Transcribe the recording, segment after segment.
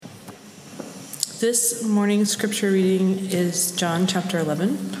This morning's scripture reading is John chapter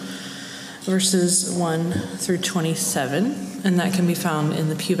 11, verses 1 through 27, and that can be found in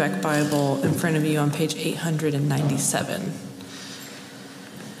the Pewback Bible in front of you on page 897.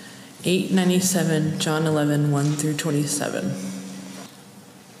 897, John 11, 1 through 27.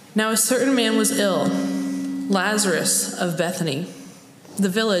 Now a certain man was ill, Lazarus of Bethany, the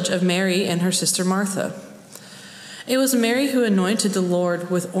village of Mary and her sister Martha. It was Mary who anointed the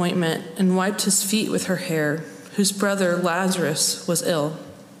Lord with ointment and wiped his feet with her hair, whose brother Lazarus was ill.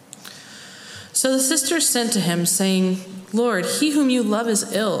 So the sisters sent to him, saying, "Lord, he whom you love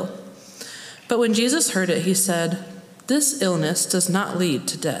is ill." But when Jesus heard it, he said, "This illness does not lead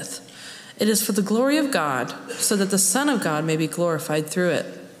to death. It is for the glory of God, so that the Son of God may be glorified through it."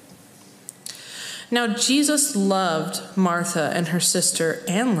 Now Jesus loved Martha and her sister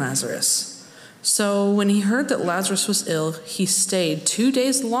and Lazarus. So when he heard that Lazarus was ill, he stayed 2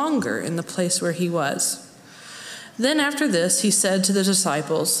 days longer in the place where he was. Then after this, he said to the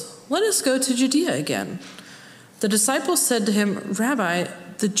disciples, "Let us go to Judea again." The disciples said to him, "Rabbi,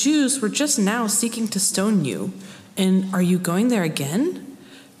 the Jews were just now seeking to stone you, and are you going there again?"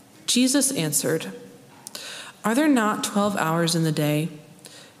 Jesus answered, "Are there not 12 hours in the day?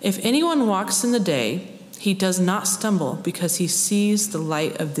 If anyone walks in the day, he does not stumble because he sees the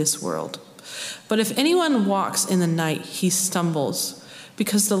light of this world. But if anyone walks in the night, he stumbles,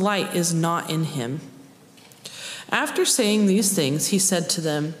 because the light is not in him." After saying these things, he said to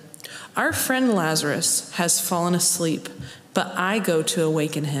them, "Our friend Lazarus has fallen asleep, but I go to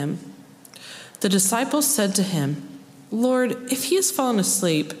awaken him." The disciples said to him, "Lord, if he has fallen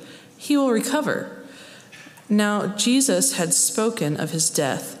asleep, he will recover." Now Jesus had spoken of his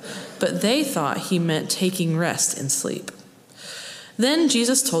death, but they thought he meant taking rest in sleep. Then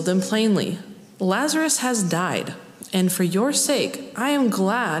Jesus told them plainly, "Lazarus has died, and for your sake I am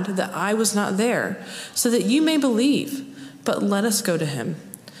glad that I was not there, so that you may believe, but let us go to him."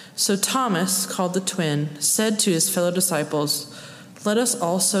 So Thomas, called the twin, said to his fellow disciples, "Let us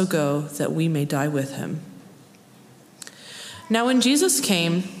also go, that we may die with him." Now when Jesus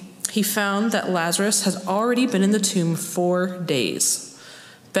came, he found that Lazarus had already been in the tomb 4 days.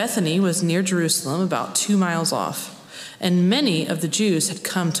 Bethany was near Jerusalem, about 2 miles off. And many of the Jews had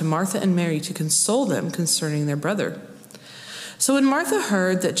come to Martha and Mary to console them concerning their brother. So when Martha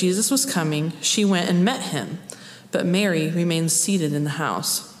heard that Jesus was coming, she went and met him, but Mary remained seated in the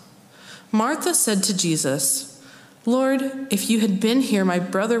house. Martha said to Jesus, "Lord, if you had been here, my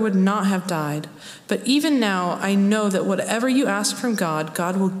brother would not have died. But even now I know that whatever you ask from God,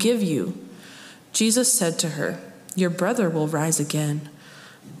 God will give you." Jesus said to her, "Your brother will rise again."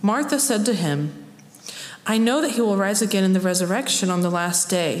 Martha said to him, "I know that he will rise again in the resurrection on the last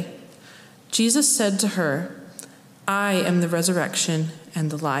day." Jesus said to her, "I am the resurrection and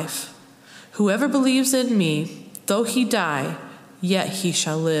the life. Whoever believes in me, though he die, yet he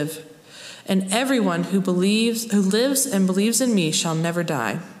shall live. And everyone who lives and believes in me shall never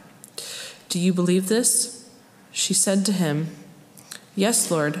die. Do you believe this?" She said to him,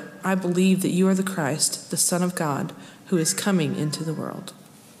 "Yes, Lord, I believe that you are the Christ, the Son of God, who is coming into the world."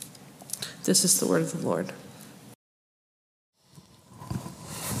 This is the word of the Lord.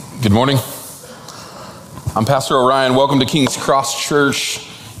 Good morning. I'm Pastor Orion. Welcome to King's Cross Church.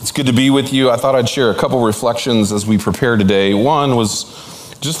 It's good to be with you. I thought I'd share a couple reflections as we prepare today. One was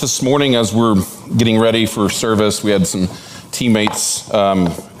just this morning as we're getting ready for service, we had some teammates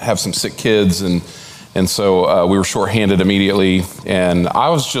have some sick kids, and so we were shorthanded immediately. And I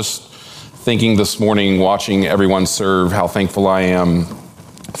was just thinking this morning, watching everyone serve, how thankful I am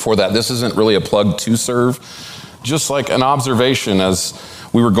for that. This isn't really a plug to serve, just like an observation as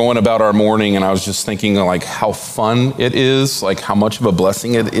we were going about our morning, and I was just thinking like how fun it is, like how much of a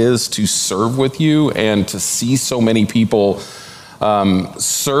blessing it is to serve with you and to see so many people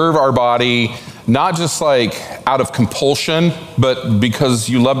serve our body, not just like out of compulsion, but because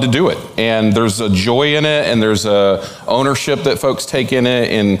you love to do it. And there's a joy in it, and there's a ownership that folks take in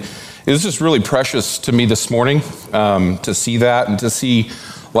it. And it was just really precious to me this morning to see that and to see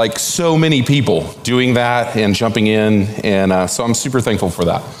like so many people doing that and jumping in. And so I'm super thankful for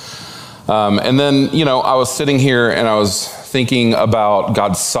that. And then, I was sitting here and I was thinking about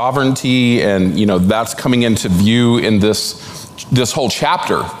God's sovereignty, and, that's coming into view in this whole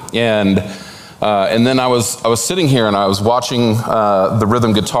chapter. And then I was sitting here and I was watching the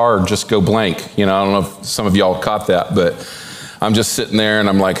rhythm guitar just go blank. I don't know if some of y'all caught that, but I'm just sitting there and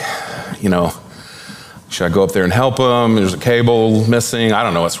I'm like, should I go up there and help him? There's a cable missing. I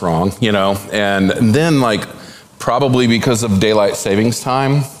don't know what's wrong, And then probably because of daylight savings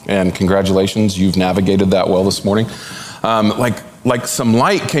time, and congratulations, you've navigated that well this morning. like some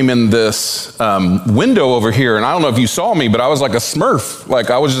light came in this window over here, and I don't know if you saw me, but I was like a Smurf. Like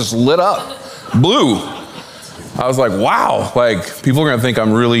I was just lit up, blue. I was like, wow, like people are gonna think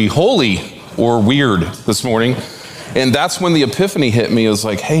I'm really holy or weird this morning. And that's when the epiphany hit me. It was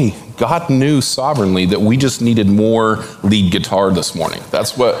like, hey, God knew sovereignly that we just needed more lead guitar this morning.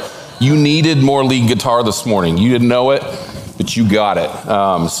 That's what, you needed more lead guitar this morning. You didn't know it, but you got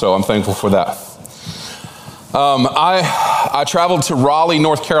it. So I'm thankful for that. I traveled to Raleigh,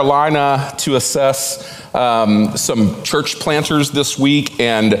 North Carolina to assess some church planters this week,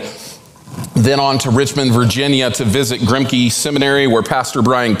 and then on to Richmond, Virginia to visit Grimke Seminary, where Pastor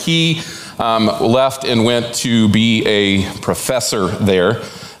Brian Key left and went to be a professor there.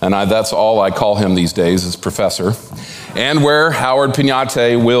 And that's all I call him these days, is professor. And where Howard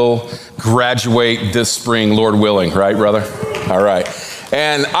Pignate will graduate this spring, Lord willing. Right, brother? All right.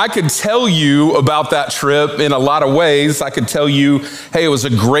 And I could tell you about that trip in a lot of ways. I could tell you, hey, it was a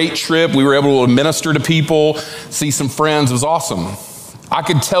great trip. We were able to minister to people, see some friends. It was awesome. I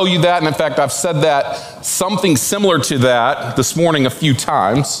could tell you that, and in fact, I've said that, something similar to that this morning a few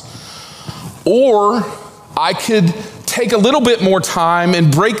times. Or I could take a little bit more time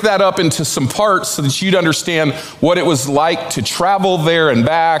and break that up into some parts so that you'd understand what it was like to travel there and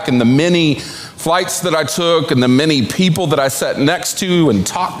back, and the many flights that I took, and the many people that I sat next to and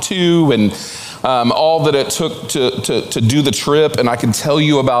talked to, and all that it took to do the trip. And I can tell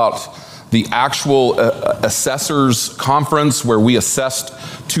you about the actual assessors conference where we assessed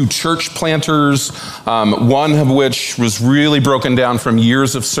 2 church planters, one of which was really broken down from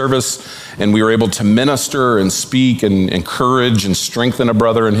years of service, and we were able to minister and speak and encourage and strengthen a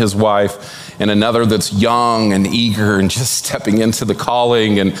brother and his wife, and another that's young and eager and just stepping into the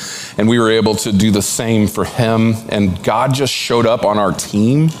calling, and we were able to do the same for him. And God just showed up on our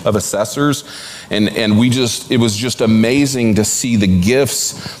team of assessors, and it was just amazing to see the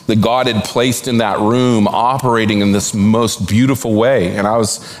gifts that God had placed in that room operating in this most beautiful way. And I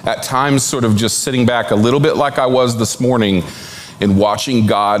was at times sort of just sitting back a little bit like I was this morning and watching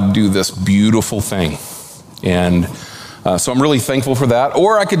God do this beautiful thing. And so I'm really thankful for that.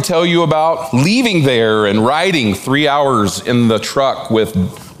 Or I could tell you about leaving there and riding 3 hours in the truck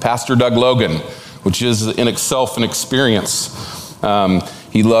with Pastor Doug Logan, which is in itself an experience.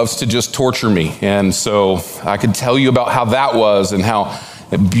 He loves to just torture me. And so I could tell you about how that was and how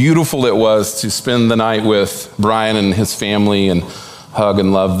beautiful it was to spend the night with Brian and his family and hug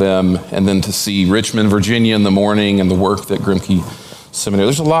and love them, and then to see Richmond, Virginia in the morning and the work that Grimke Seminary.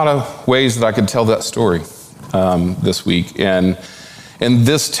 There's a lot of ways that I could tell that story this week. And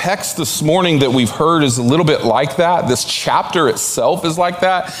this text this morning that we've heard is a little bit like that. This chapter itself is like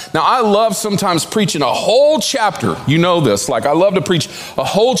that. Now, I love sometimes preaching a whole chapter. You know this. Like, I love to preach a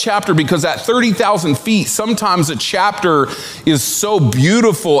whole chapter because at 30,000 feet, sometimes a chapter is so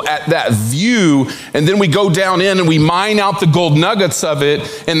beautiful at that view. And then we go down in and we mine out the gold nuggets of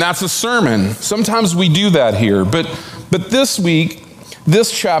it, and that's a sermon. Sometimes we do that here. But this week,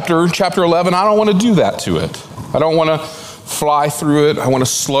 this chapter 11, I don't want to do that to it. I don't want to fly through it. I want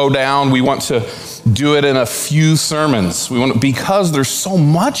to slow down. We want to do it in a few sermons. Because there's so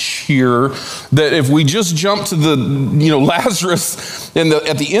much here that if we just jump to the, Lazarus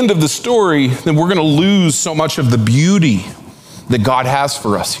at the end of the story, then we're going to lose so much of the beauty that God has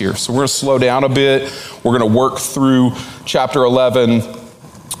for us here. So we're going to slow down a bit. We're going to work through chapter 11,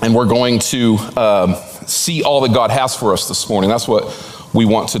 and we're going to see all that God has for us this morning. That's what we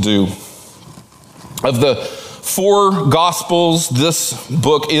want to do. Of the 4 Gospels, this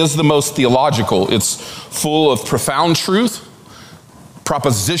book is the most theological. It's full of profound truth,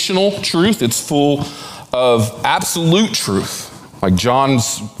 propositional truth. It's full of absolute truth. Like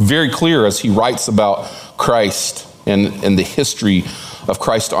John's very clear as he writes about Christ and the history of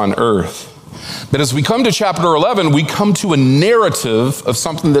Christ on earth. But as we come to chapter 11, we come to a narrative of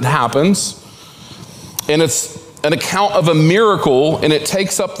something that happens, and it's an account of a miracle, and it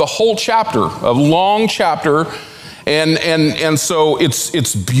takes up the whole chapter, a long chapter, and so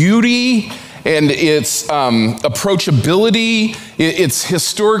it's beauty and it's approachability. It's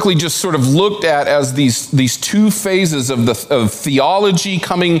historically just sort of looked at as these 2 phases of theology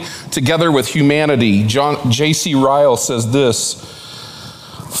coming together with humanity. J.C. Ryle says this: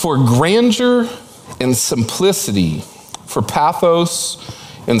 for grandeur and simplicity, for pathos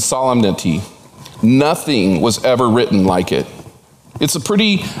and solemnity, nothing was ever written like it. It's a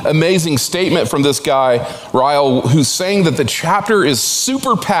pretty amazing statement from this guy, Ryle, who's saying that the chapter is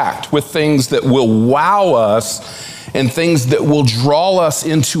super packed with things that will wow us and things that will draw us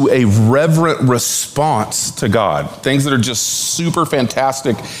into a reverent response to God. Things that are just super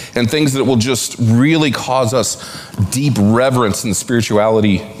fantastic and things that will just really cause us deep reverence and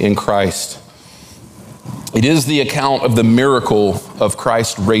spirituality in Christ. It is the account of the miracle of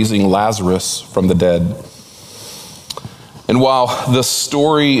Christ raising Lazarus from the dead. And while the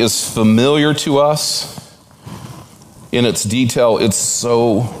story is familiar to us in its detail, it's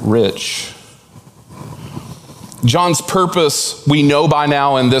so rich. John's purpose, we know by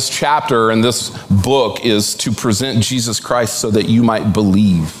now in this chapter, in this book, is to present Jesus Christ so that you might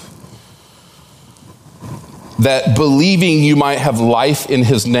believe. That believing you might have life in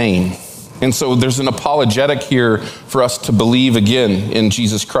his name. And so there's an apologetic here for us to believe again in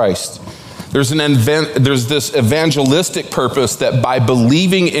Jesus Christ. There's this evangelistic purpose that by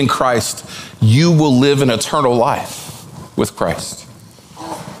believing in Christ, you will live an eternal life with Christ.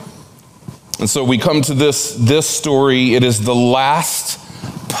 And so we come to this story. It is the last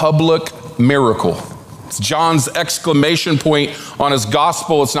public miracle. It's John's exclamation point on his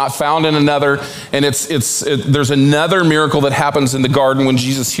gospel. It's not found in another. And there's another miracle that happens in the garden when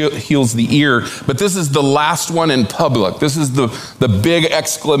Jesus heals the ear. But this is the last one in public. This is the big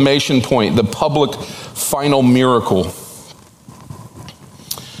exclamation point, the public final miracle.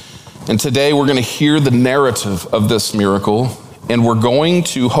 And today we're going to hear the narrative of this miracle. And we're going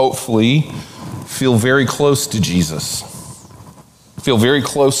to hopefully feel very close to Jesus. Feel very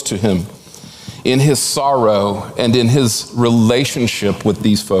close to him in his sorrow and in his relationship with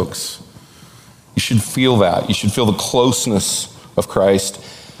these folks. You should feel that. You should feel the closeness of Christ.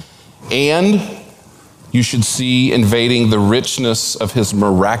 And you should see invading the richness of his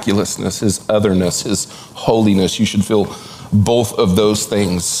miraculousness, his otherness, his holiness. You should feel both of those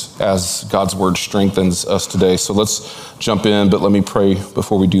things as God's word strengthens us today. So let's jump in, but let me pray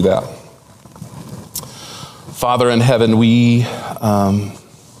before we do that. Father in heaven, we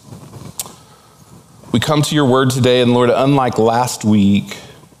come to your word today, and Lord, unlike last week,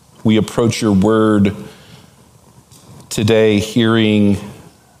 we approach your word today hearing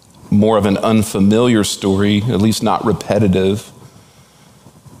more of an unfamiliar story, at least not repetitive.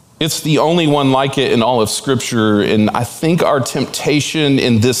 It's the only one like it in all of Scripture, and I think our temptation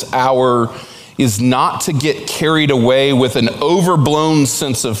in this hour is not to get carried away with an overblown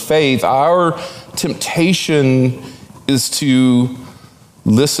sense of faith. Our temptation is to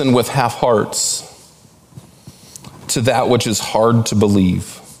listen with half hearts to that which is hard to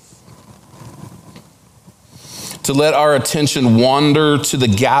believe. To let our attention wander to the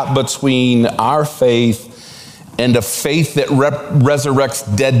gap between our faith and a faith that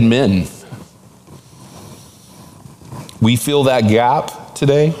resurrects dead men. We feel that gap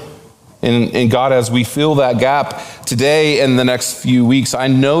today. And God, as we feel that gap today and the next few weeks, I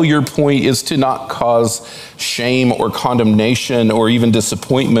know your point is to not cause shame or condemnation or even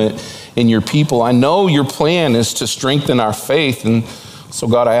disappointment in your people. I know your plan is to strengthen our faith. And so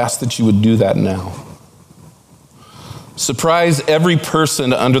God, I ask that you would do that now. Surprise every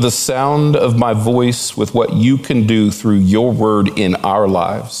person under the sound of my voice with what you can do through your word in our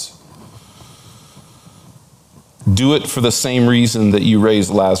lives. Do it for the same reason that you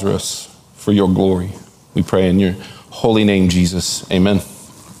raised Lazarus, for your glory. We pray in your holy name, Jesus. Amen.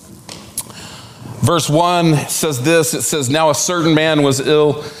 Verse 1 says this. It says, now a certain man was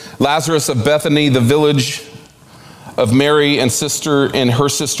ill, Lazarus of Bethany, the village of Mary and her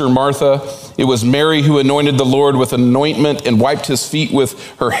sister Martha. It was Mary who anointed the Lord with anointment and wiped his feet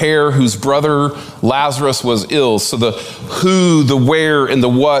with her hair, whose brother Lazarus was ill. So the who, the where, and the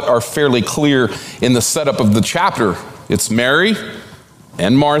what are fairly clear in the setup of the chapter. It's Mary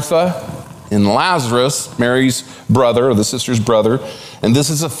and Martha and Lazarus, Mary's brother, or the sister's brother. And this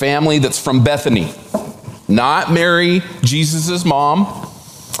is a family that's from Bethany. Not Mary, Jesus' mom.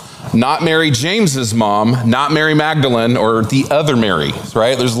 Not Mary, James's mom, not Mary Magdalene or the other Mary,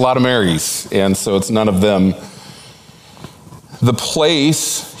 right? There's a lot of Marys, and so it's none of them. The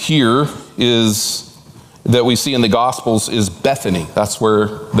place here is that we see in the Gospels is Bethany. That's where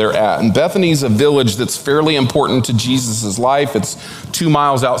they're at. And Bethany's a village that's fairly important to Jesus' life. It's 2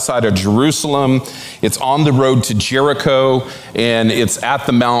 miles outside of Jerusalem. It's on the road to Jericho, and it's at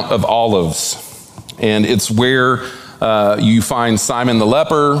the Mount of Olives. And it's where you find Simon the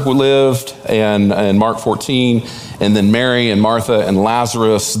leper who lived, and Mark 14, and then Mary and Martha and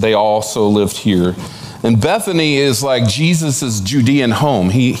Lazarus, they also lived here. And Bethany is like Jesus' Judean home.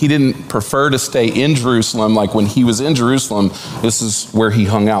 He didn't prefer to stay in Jerusalem. Like when he was in Jerusalem, this is where he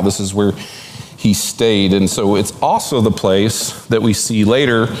hung out. This is where he stayed. And so it's also the place that we see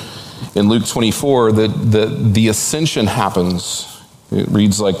later in Luke 24 that the ascension happens. It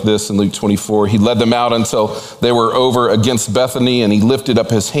reads like this in Luke 24. He led them out until they were over against Bethany, and he lifted up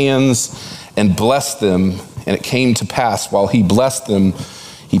his hands and blessed them. And it came to pass, while he blessed them,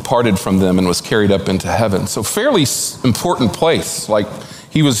 he parted from them and was carried up into heaven. So fairly important place. Like,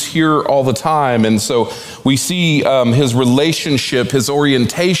 he was here all the time. And so we see his relationship, his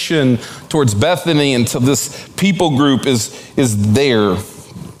orientation towards Bethany and to this people group is there.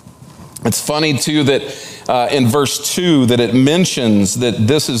 It's funny too that in verse 2 that it mentions that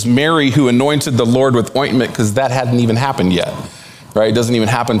this is Mary who anointed the Lord with ointment, because that hadn't even happened yet, right? It doesn't even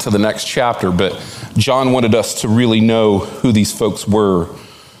happen to the next chapter, but John wanted us to really know who these folks were.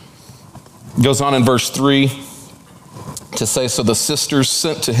 It goes on in verse 3 to say, so the sisters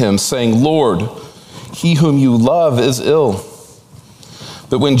sent to him, saying, Lord, he whom you love is ill.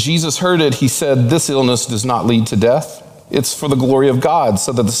 But when Jesus heard it, he said, this illness does not lead to death. It's for the glory of God,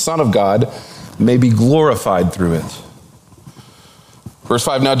 so that the Son of God may be glorified through it. Verse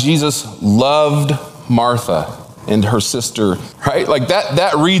 5, now Jesus loved Martha and her sister, right? Like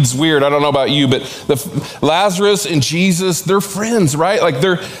that reads weird. I don't know about you, but Lazarus and Jesus, they're friends, right? Like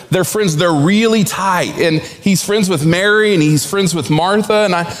they're friends. They're really tight. And he's friends with Mary and he's friends with Martha.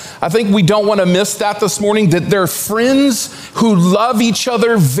 And I think we don't want to miss that this morning, that they're friends who love each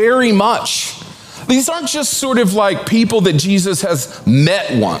other very much. These aren't just sort of like people that Jesus has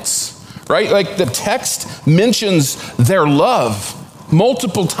met once, right? Like the text mentions their love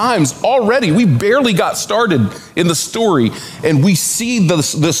multiple times already. We barely got started in the story, and we see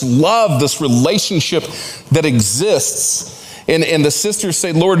this love, this relationship that exists. And the sisters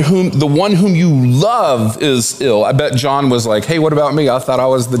say, Lord, the one whom you love is ill. I bet John was like, hey, what about me? I thought I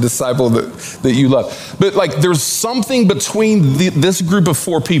was the disciple that you love. But like, there's something between this group of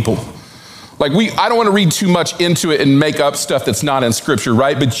four people. Like I don't want to read too much into it and make up stuff that's not in Scripture,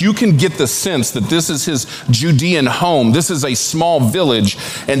 right? But you can get the sense that this is his Judean home. This is a small village,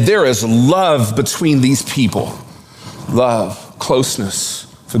 and there is love between these people. Love, closeness,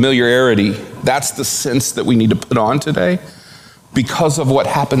 familiarity. That's the sense that we need to put on today because of what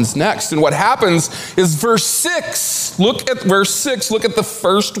happens next. And what happens is verse 6. Look at verse 6. Look at the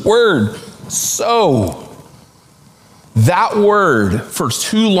first word. So. That word for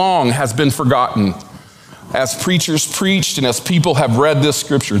too long has been forgotten as preachers preached and as people have read this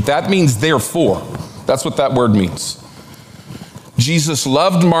scripture. That means therefore. That's what that word means. Jesus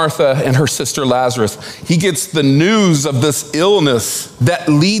loved Martha and her sister Lazarus. He gets the news of this illness that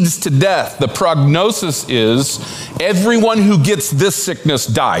leads to death. The prognosis is everyone who gets this sickness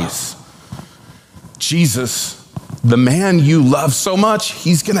dies. Jesus, the man you love so much,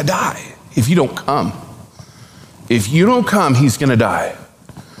 he's going to die if you don't come. If you don't come, he's going to die.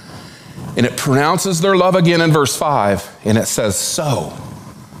 And it pronounces their love again in verse 5, and it says, so,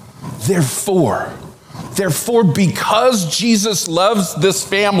 therefore, because Jesus loves this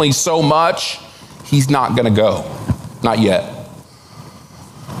family so much, he's not going to go. Not yet.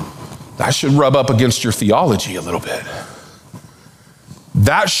 That should rub up against your theology a little bit.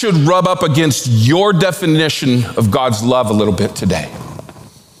 That should rub up against your definition of God's love a little bit today.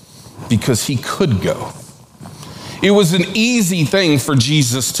 Because he could go. It was an easy thing for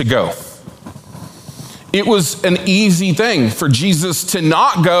Jesus to go. It was an easy thing for Jesus to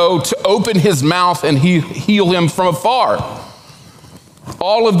not go, to open his mouth and heal him from afar.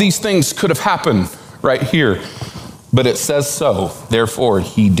 All of these things could have happened right here, but it says so. Therefore,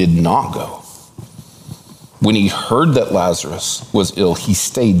 he did not go. When he heard that Lazarus was ill, he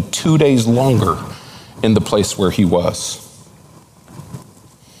stayed 2 days longer in the place where he was.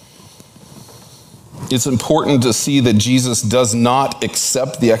 It's important to see that Jesus does not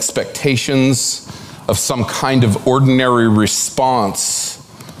accept the expectations of some kind of ordinary response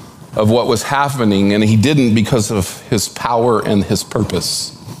of what was happening, and he didn't because of his power and his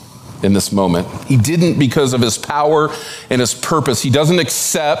purpose in this moment. He didn't because of his power and his purpose. He doesn't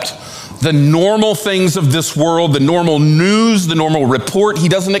accept the normal things of this world, the normal news, the normal report. He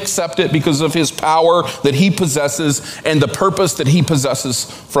doesn't accept it because of his power that he possesses and the purpose that he possesses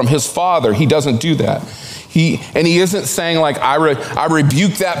from his Father. He doesn't do that. He isn't saying like, I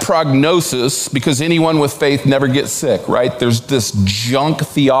rebuke that prognosis because anyone with faith never gets sick, right? There's this junk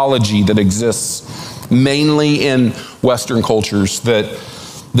theology that exists mainly in Western cultures that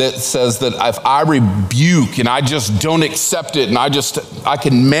says that if I rebuke and I just don't accept it and I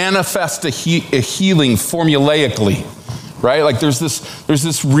can manifest a healing formulaically, right? Like there's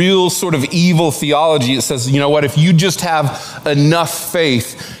this real sort of evil theology that says, you know what, if you just have enough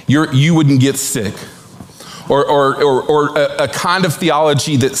faith, you wouldn't get sick. Or a kind of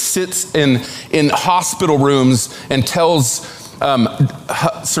theology that sits in hospital rooms and tells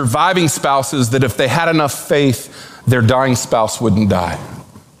surviving spouses that if they had enough faith, their dying spouse wouldn't die.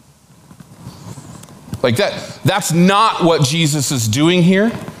 Like that's not what Jesus is doing here.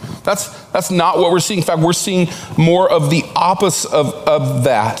 That's not what we're seeing. In fact, we're seeing more of the opposite of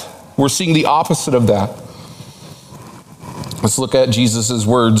that. We're seeing the opposite of that. Let's look at Jesus'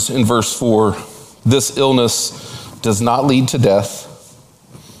 words in verse 4. This illness does not lead to death.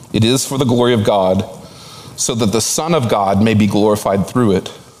 It is for the glory of God, so that the Son of God may be glorified through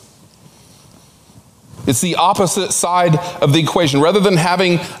it. It's the opposite side of the equation. Rather than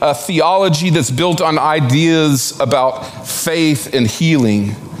having a theology that's built on ideas about faith and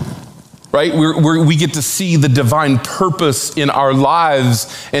healing, right? We get to see the divine purpose in our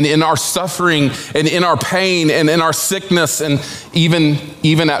lives and in our suffering and in our pain and in our sickness and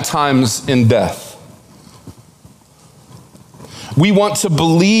even at times in death. We want to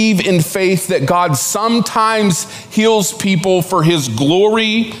believe in faith that God sometimes heals people for his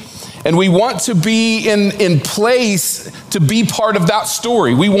glory, and we want to be in place to be part of that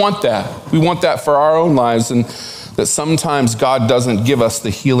story. We want that. We want that for our own lives, and that sometimes God doesn't give us the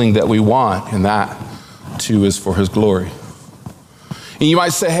healing that we want, and that too is for his glory. And you might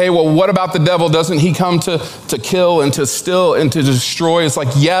say, hey, well, what about the devil? Doesn't he come to kill and to steal and to destroy? It's like,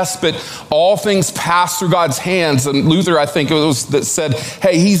 yes, but all things pass through God's hands. And Luther, I think it was, that said,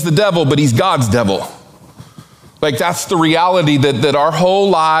 hey, he's the devil, but he's God's devil. Like, that's the reality that our whole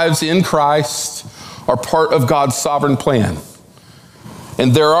lives in Christ are part of God's sovereign plan.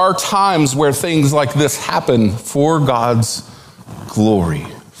 And there are times where things like this happen for God's glory,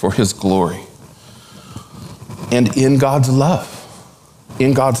 for his glory, and in God's love.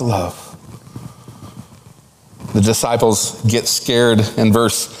 In God's love. The disciples get scared. In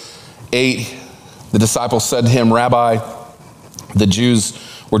verse 8, the disciples said to him, Rabbi, the Jews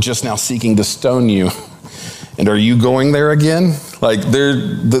were just now seeking to stone you. And are you going there again? Like,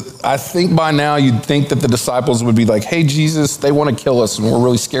 I think by now you'd think that the disciples would be like, hey, Jesus, they want to kill us, and we're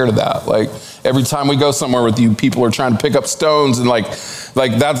really scared of that. Like, every time we go somewhere with you, people are trying to pick up stones, and like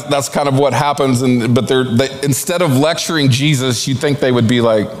that's kind of what happens. But they, instead of lecturing Jesus, you'd think they would be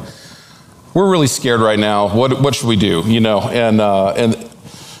like, we're really scared right now. What should we do? You know, and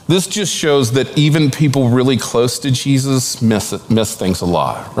this just shows that even people really close to Jesus miss things a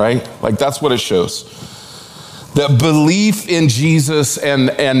lot, right? Like, that's what it shows. That belief in Jesus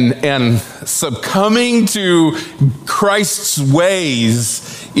and succumbing to Christ's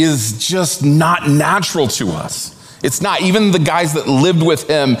ways is just not natural to us. It's not. Even the guys that lived with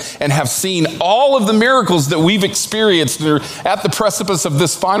him and have seen all of the miracles that we've experienced, they're at the precipice of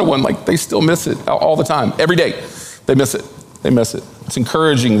this final one, like, they still miss it all the time. Every day, they miss it. They miss it. It's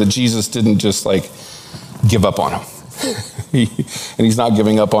encouraging that Jesus didn't just like give up on them. And he's not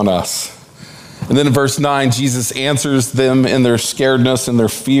giving up on us. And then in verse 9, Jesus answers them in their scaredness and their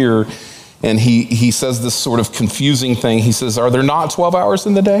fear. And he says this sort of confusing thing. He says, are there not 12 hours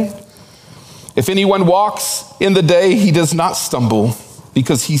in the day? If anyone walks in the day, he does not stumble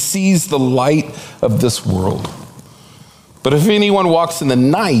because he sees the light of this world. But if anyone walks in the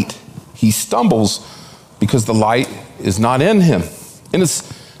night, he stumbles because the light is not in him. And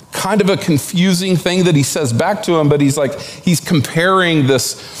it's kind of a confusing thing that he says back to him, but he's comparing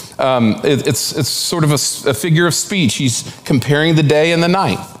this. It's sort of a figure of speech. He's comparing the day and the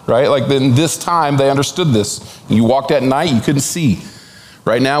night, right? Like, in this time, they understood this. You walked at night, you couldn't see.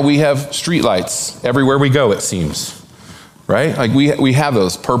 Right now, we have street lights everywhere we go, it seems, right? Like, we have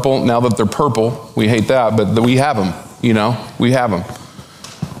those purple. Now that they're purple, we hate that, but we have them, you know, we have them.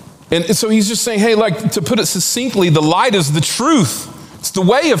 And so he's just saying, hey, like, to put it succinctly, the light is the truth. It's the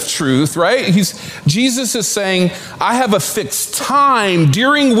way of truth, right? Jesus is saying, I have a fixed time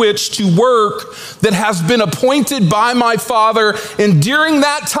during which to work that has been appointed by my Father, and during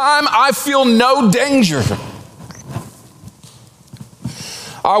that time, I feel no danger.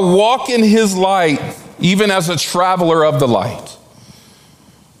 I walk in his light, even as a traveler of the light.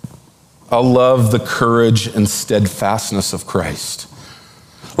 I love the courage and steadfastness of Christ.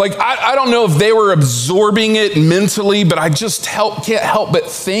 Like, I don't know if they were absorbing it mentally, but I just can't help but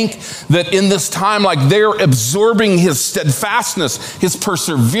think that in this time, like, they're absorbing his steadfastness, his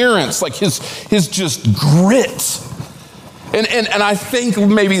perseverance, like his just grit. And I think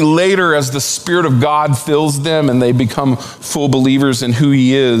maybe later, as the Spirit of God fills them and they become full believers in who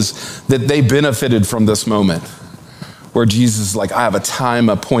he is, that they benefited from this moment where Jesus is like, I have a time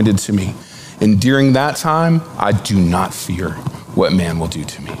appointed to me. And during that time, I do not fear what man will do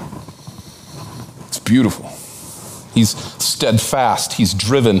to me. It's beautiful. He's steadfast. He's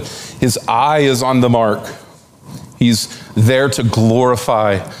driven. His eye is on the mark. He's there to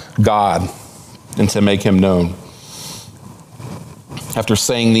glorify God and to make him known. After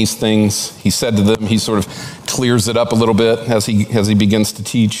saying these things, he said to them, he sort of clears it up a little bit as he begins to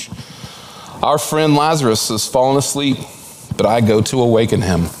teach. Our friend Lazarus has fallen asleep, but I go to awaken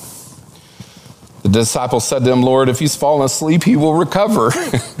him. The disciples said to him, Lord, if he's fallen asleep, he will recover.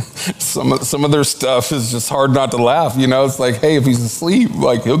 Some of their stuff is just hard not to laugh. You know, it's like, hey, if he's asleep,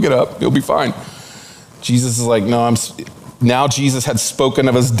 like he'll get up, he'll be fine. Jesus is like, no, now Jesus had spoken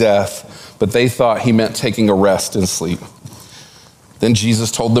of his death, but they thought he meant taking a rest and sleep. Then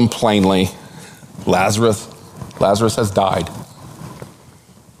Jesus told them plainly, Lazarus has died.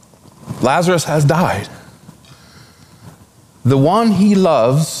 Lazarus has died. The one he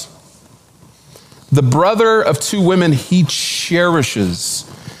loves, the brother of two women he cherishes,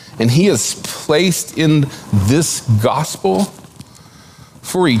 and he is placed in this gospel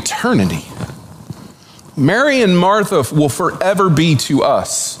for eternity. Mary and Martha will forever be to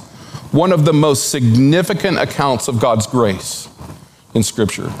us one of the most significant accounts of God's grace in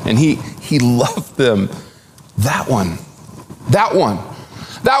Scripture. And he loved them. That one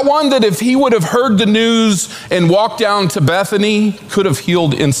that if he would have heard the news and walked down to Bethany, could have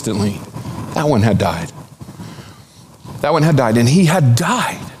healed instantly. That one had died. And he had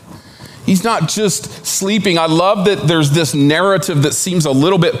died. He's not just sleeping. I love that there's this narrative that seems a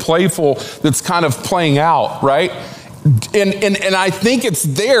little bit playful that's kind of playing out, right? And I think it's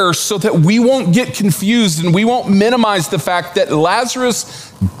there so that we won't get confused and we won't minimize the fact that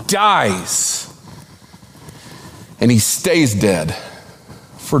Lazarus dies. And he stays dead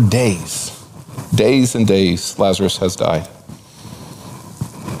for days. Days and days, Lazarus has died.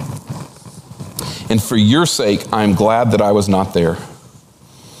 And for your sake, I'm glad that I was not there,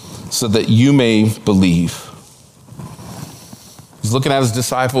 so that you may believe. He's looking at his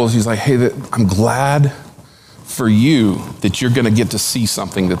disciples. He's like, hey, I'm glad for you that you're going to get to see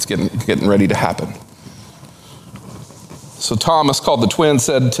something that's getting ready to happen. So Thomas, called the twin,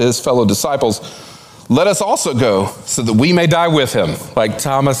 said to his fellow disciples, let us also go so that we may die with him. Like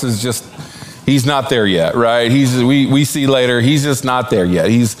Thomas is just, he's not there yet, right? We see later, he's just not there yet.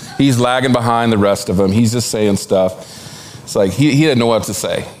 He's lagging behind the rest of them. He's just saying stuff. It's like he didn't know what to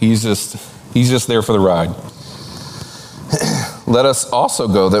say. He's just there for the ride. Let us also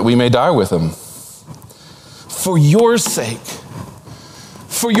go that we may die with him. For your sake,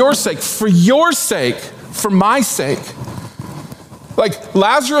 for my sake. Like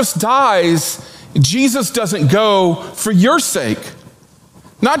Lazarus dies, Jesus doesn't go for your sake.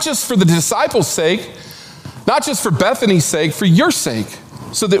 Not just for the disciples' sake, not just for Bethany's sake, for your sake,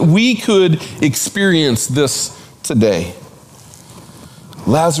 so that we could experience this today.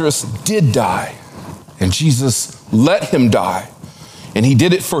 Lazarus did die, and Jesus let him die. And he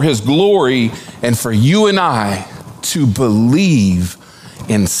did it for his glory and for you and I to believe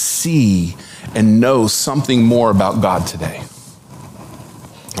and see and know something more about God today.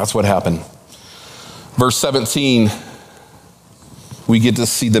 That's what happened. Verse 17, we get to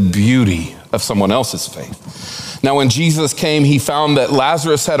see the beauty of someone else's faith. Now, when Jesus came, he found that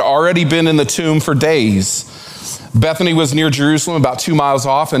Lazarus had already been in the tomb for days. Bethany was near Jerusalem, about 2 miles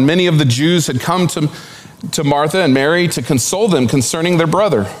off, and many of the Jews had come to Martha and Mary to console them concerning their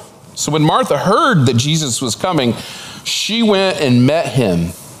brother. So when Martha heard that Jesus was coming, she went and met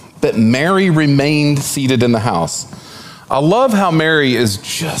him, but Mary remained seated in the house. I love how Mary is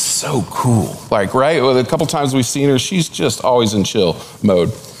just so cool. Like, right? Well, a couple times we've seen her, she's just always in chill mode.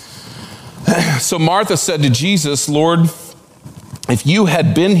 So Martha said to Jesus, Lord, if you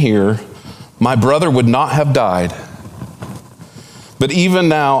had been here, my brother would not have died. But even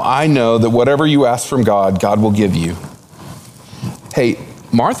now, I know that whatever you ask from God, God will give you. Hey,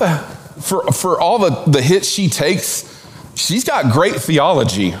 Martha, for all the hits she takes, she's got great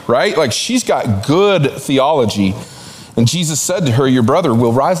theology, right? Like she's got good theology. And Jesus said to her, your brother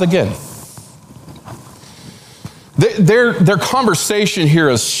will rise again. Their conversation here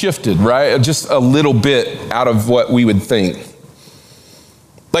has shifted, right? Just a little bit out of what we would think.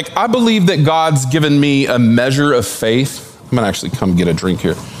 Like, I believe that God's given me a measure of faith. I'm going to actually come get a drink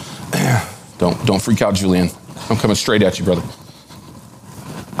here. Don't freak out, Julian. I'm coming straight at you, brother.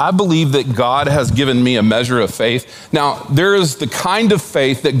 I believe that God has given me a measure of faith. Now, there is the kind of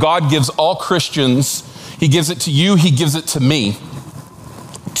faith that God gives all Christians. He gives it to you, he gives it to me,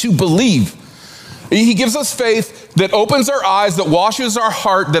 to believe. He gives us faith that opens our eyes, that washes our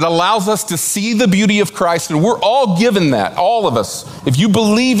heart, that allows us to see the beauty of Christ. And we're all given that, all of us. If you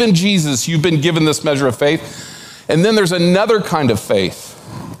believe in Jesus, you've been given this measure of faith. And then there's another kind of faith.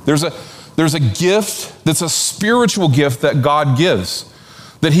 There's a gift that's a spiritual gift that God gives,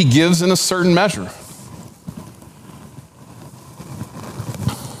 that he gives in a certain measure.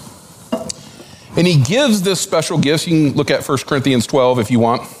 And he gives this special gift. You can look at 1 Corinthians 12 if you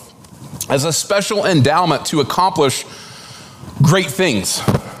want, as a special endowment to accomplish great things.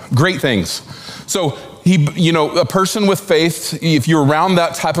 Great things. So a person with faith, if you're around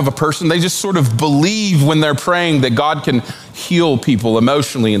that type of a person, they just sort of believe when they're praying that God can heal people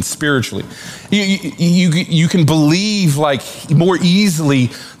emotionally and spiritually. You can believe like more easily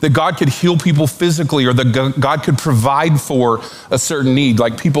that God could heal people physically, or that God could provide for a certain need.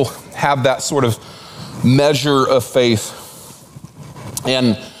 Like people have that sort of measure of faith.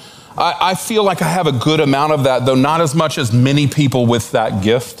 And I feel like I have a good amount of that, though not as much as many people with that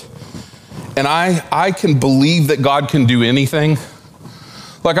gift. And I can believe that God can do anything.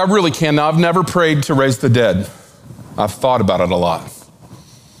 Like I really can. Now, I've never prayed to raise the dead. I've thought about it a lot.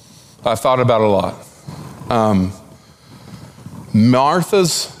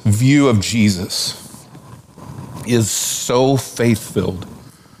 Martha's view of Jesus is so faith-filled.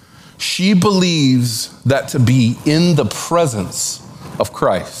 She believes that to be in the presence of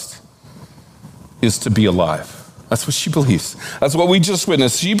Christ is to be alive. That's what she believes. That's what we just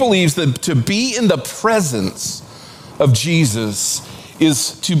witnessed. She believes that to be in the presence of Jesus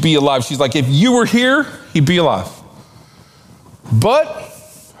is to be alive. She's like, if you were here, he'd be alive. But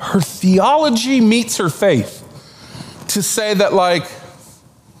her theology meets her faith to say that, like,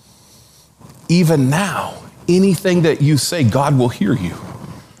 even now, anything that you say, God will hear you.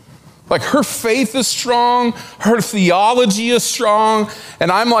 Like her faith is strong, her theology is strong, and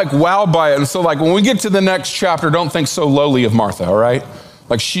I'm like wowed by it. And so like when we get to the next chapter, don't think so lowly of Martha, all right?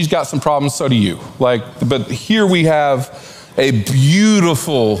 Like she's got some problems, so do you. But here we have a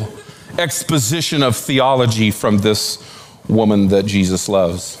beautiful exposition of theology from this woman that Jesus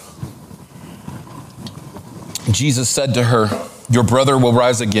loves. Jesus said to her, your brother will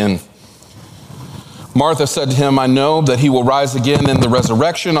rise again. Martha said to him, I know that he will rise again in the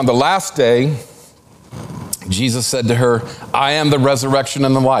resurrection on the last day. Jesus said to her, I am the resurrection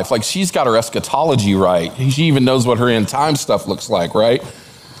and the life. Like she's got her eschatology right. She even knows what her end time stuff looks like, right?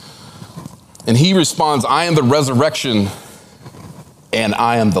 And he responds, I am the resurrection and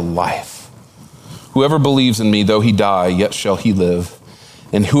I am the life. Whoever believes in me, though he die, yet shall he live.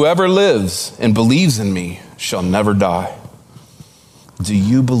 And whoever lives and believes in me shall never die. Do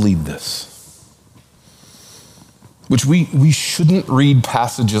you believe this? Which we shouldn't read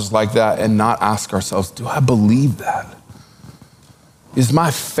passages like that and not ask ourselves, do I believe that? Is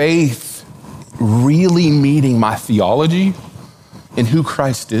my faith really meeting my theology in who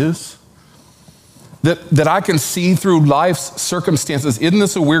Christ is? That I can see through life's circumstances. Isn't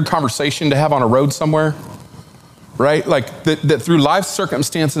this a weird conversation to have on a road somewhere? Right? Like that through life's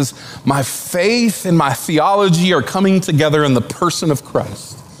circumstances, my faith and my theology are coming together in the person of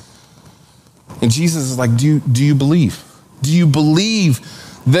Christ. And Jesus is like, do you believe? Do you believe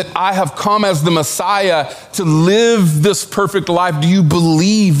that I have come as the Messiah to live this perfect life? Do you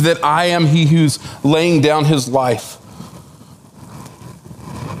believe that I am he who's laying down his life?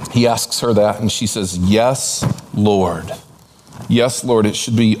 He asks her that, and she says, yes, Lord. Yes, Lord. It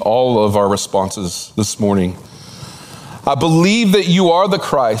should be all of our responses this morning. I believe that you are the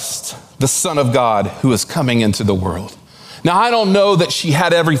Christ, the Son of God, who is coming into the world. Now, I don't know that she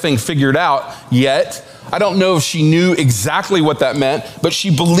had everything figured out yet. I don't know if she knew exactly what that meant, but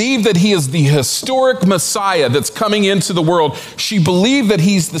she believed that he is the historic Messiah that's coming into the world. She believed that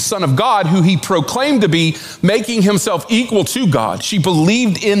he's the Son of God, who he proclaimed to be, making himself equal to God. She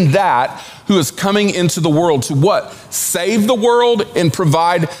believed in that, who is coming into the world to what? Save the world and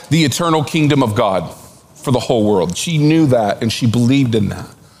provide the eternal kingdom of God for the whole world. She knew that and she believed in that.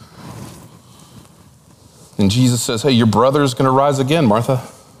 And Jesus says, hey, your brother is going to rise again, Martha.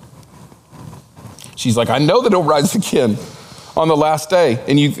 She's like, I know that he'll rise again on the last day.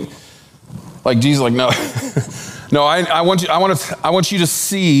 And Jesus is like, no, no, I want you to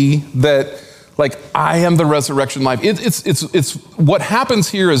see that, like, I am the resurrection life. It's what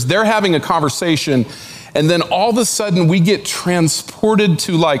happens here is they're having a conversation, and then all of a sudden we get transported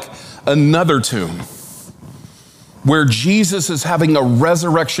to like another tomb where Jesus is having a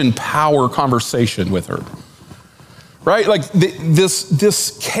resurrection power conversation with her. Right? Like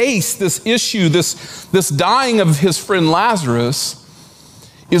this case, this issue, this dying of his friend Lazarus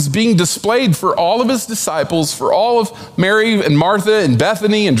is being displayed for all of his disciples, for all of Mary and Martha and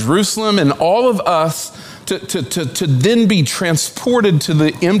Bethany and Jerusalem and all of us to then be transported to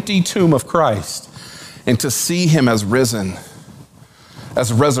the empty tomb of Christ and to see him as risen,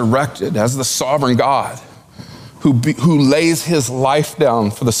 as resurrected, as the sovereign God who lays his life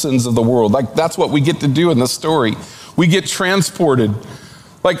down for the sins of the world. Like that's what we get to do in this story. We get transported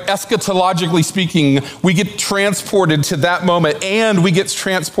Like eschatologically speaking, we get transported to that moment, and we get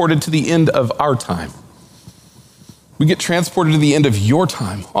transported to the end of our time. We get transported to the end of your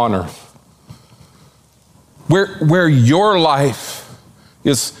time on earth, where your life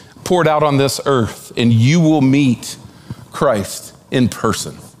is poured out on this earth, and you will meet Christ in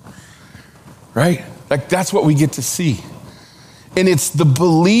person, right? Like that's what we get to see. And it's the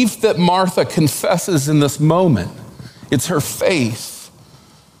belief that Martha confesses in this moment. It's her faith.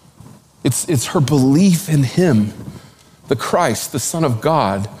 It's her belief in him, the Christ, the Son of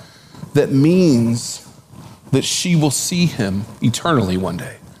God, that means that she will see him eternally one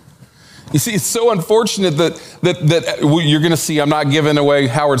day. You see, it's so unfortunate that you're going to see, I'm not giving away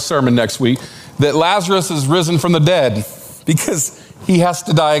Howard's sermon next week, that Lazarus is risen from the dead because he has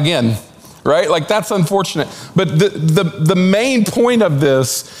to die again, right? Like that's unfortunate. But the main point of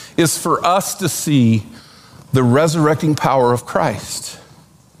this is for us to see the resurrecting power of Christ.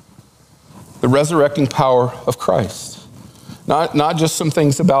 The resurrecting power of Christ. Not just some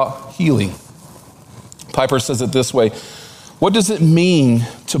things about healing. Piper says it this way: what does it mean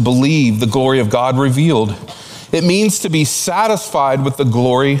to believe the glory of God revealed? It means to be satisfied with the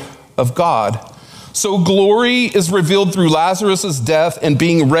glory of God. So glory is revealed through Lazarus' death and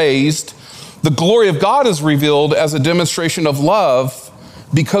being raised. The glory of God is revealed as a demonstration of love,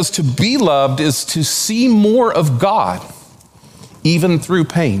 because to be loved is to see more of God, even through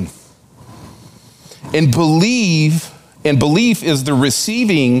pain. And belief is the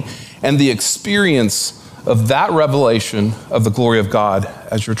receiving and the experience of that revelation of the glory of God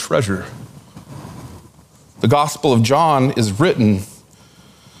as your treasure. The Gospel of John is written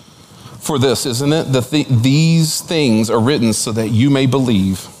for this, isn't it? These things are written so that you may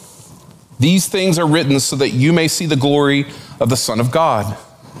believe. These things are written so that you may see the glory of the Son of God.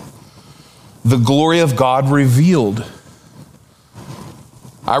 The glory of God revealed.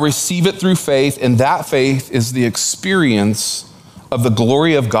 I receive it through faith, and that faith is the experience of the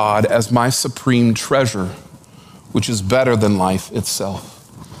glory of God as my supreme treasure, which is better than life itself.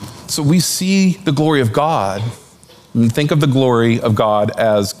 So we see the glory of God, and think of the glory of God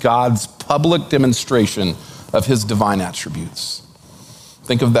as God's public demonstration of his divine attributes.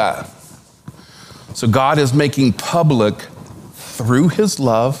 Think of that. So God is making public through his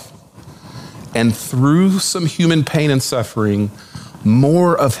love and through some human pain and suffering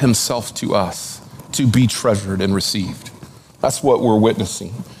more of himself to us to be treasured and received. That's what we're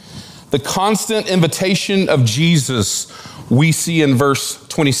witnessing. The constant invitation of Jesus we see in verse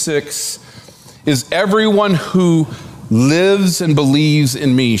 26 is everyone who lives and believes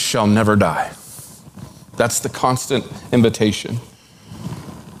in me shall never die. That's the constant invitation.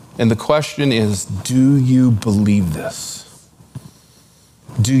 And the question is, do you believe this?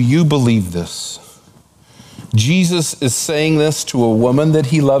 Do you believe this? Jesus is saying this to a woman that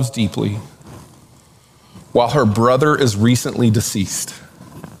he loves deeply while her brother is recently deceased.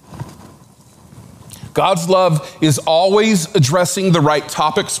 God's love is always addressing the right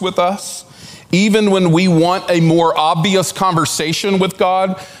topics with us. Even when we want a more obvious conversation with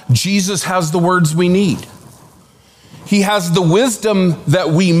God, Jesus has the words we need. He has the wisdom that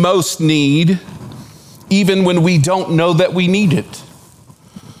we most need, even when we don't know that we need it.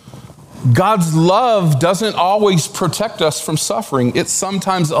 God's love doesn't always protect us from suffering. It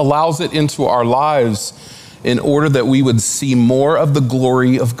sometimes allows it into our lives in order that we would see more of the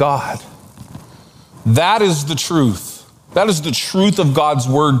glory of God. That is the truth. That is the truth of God's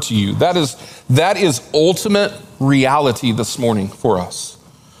word to you. That is ultimate reality this morning for us.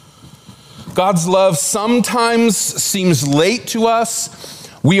 God's love sometimes seems late to us.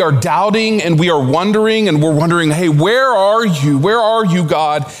 We are doubting and we are wondering, and we're wondering, hey, where are you? Where are you,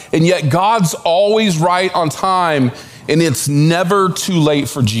 God? And yet God's always right on time, and it's never too late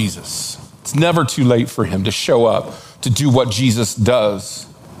for Jesus. It's never too late for him to show up, to do what Jesus does,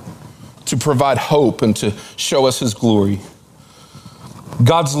 to provide hope and to show us his glory.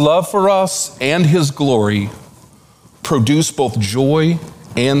 God's love for us and his glory produce both joy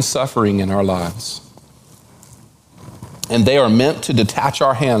and suffering in our lives. And they are meant to detach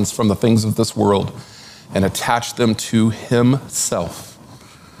our hands from the things of this world and attach them to himself.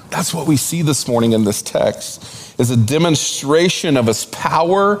 That's what we see this morning in this text, is a demonstration of his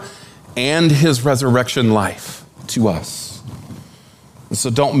power and his resurrection life to us. And so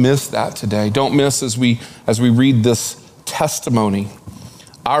don't miss that today. Don't miss as we read this testimony.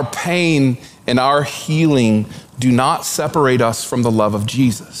 Our pain and our healing do not separate us from the love of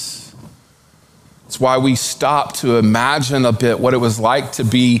Jesus. It's why we stop to imagine a bit what it was like to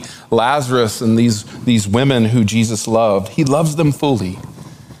be Lazarus and these women who Jesus loved. He loves them fully.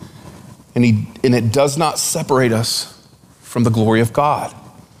 And it does not separate us from the glory of God.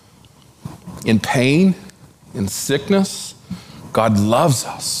 in pain, in sickness. God loves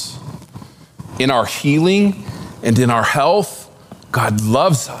us. In our healing and in our health, God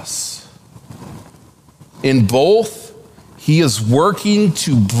loves us. In both, he is working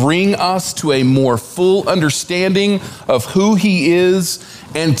to bring us to a more full understanding of who he is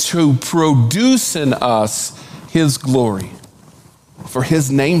and to produce in us his glory for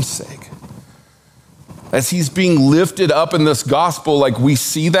his name's sake. As he's being lifted up in this gospel, like we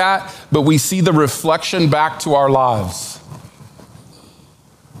see that, but we see the reflection back to our lives.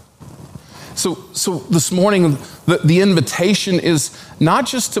 So this morning, the invitation is not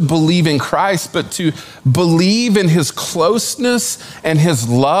just to believe in Christ, but to believe in his closeness and his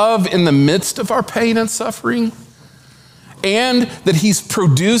love in the midst of our pain and suffering. And that he's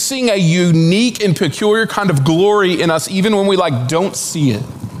producing a unique and peculiar kind of glory in us, even when we don't see it.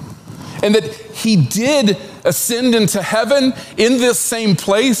 And that he did ascend into heaven in this same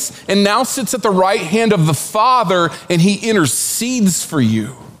place and now sits at the right hand of the Father and he intercedes for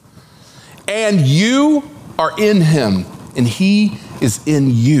you. And you are in him and he is in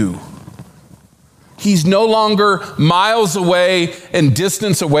you. He's no longer miles away and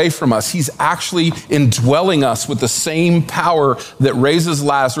distance away from us. He's actually indwelling us with the same power that raises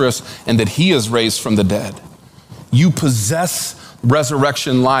Lazarus and that he is raised from the dead. You possess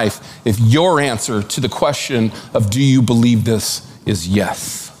resurrection life if your answer to the question of do you believe this is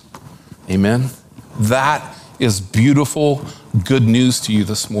yes. Amen. That is beautiful good news to you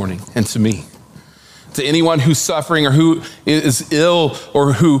this morning and to me. To anyone who's suffering or who is ill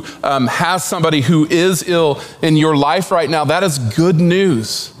or who has somebody who is ill in your life right now, that is good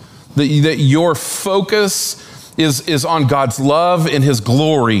news. That your focus is on God's love and his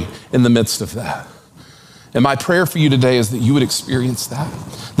glory in the midst of that. And my prayer for you today is that you would experience that.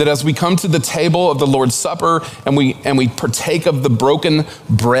 That as we come to the table of the Lord's Supper and we partake of the broken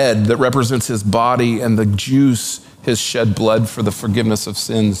bread that represents his body and the juice, his shed blood for the forgiveness of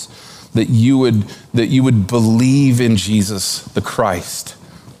sins, that you would believe in Jesus, the Christ,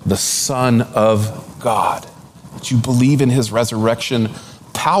 the Son of God. That you believe in his resurrection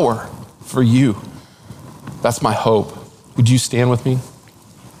power for you. That's my hope. Would you stand with me?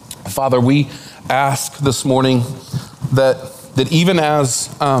 Father, we ask this morning that even as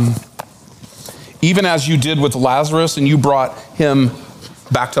you did with Lazarus and you brought him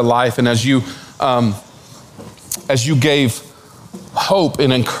back to life, and as you gave hope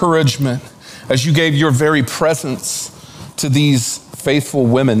and encouragement, as you gave your very presence to these faithful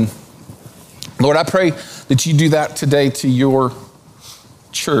women, Lord, I pray that you do that today to your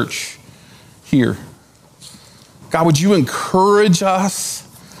church here. God, would you encourage us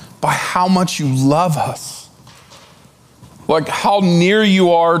by how much you love us? Like how near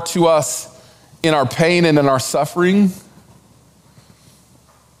you are to us in our pain and in our suffering.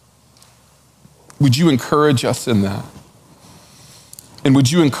 Would you encourage us in that? And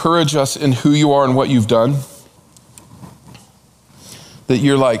would you encourage us in who you are and what you've done? That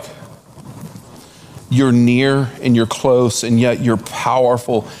you're near and you're close and yet you're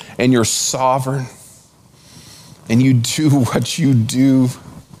powerful and you're sovereign and you do what you do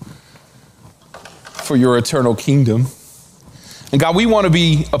for your eternal kingdom. And God, we want to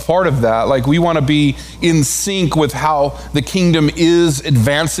be a part of that. Like we want to be in sync with how the kingdom is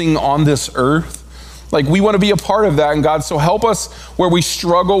advancing on this earth. Like we want to be a part of that. And God, so help us where we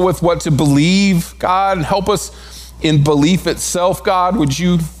struggle with what to believe, God, and help us in belief itself, God. Would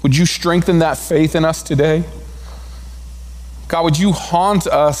you strengthen that faith in us today? God, would you haunt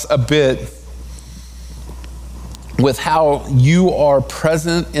us a bit with how you are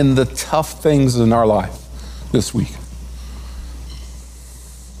present in the tough things in our life this week.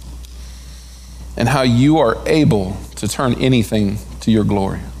 And how you are able to turn anything to your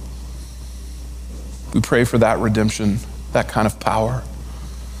glory. We pray for that redemption, that kind of power.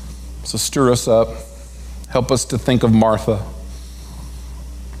 So stir us up. Help us to think of Martha,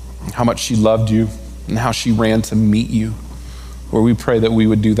 and how much she loved you and how she ran to meet you. Lord, we pray that we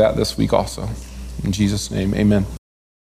would do that this week also. In Jesus' name, amen.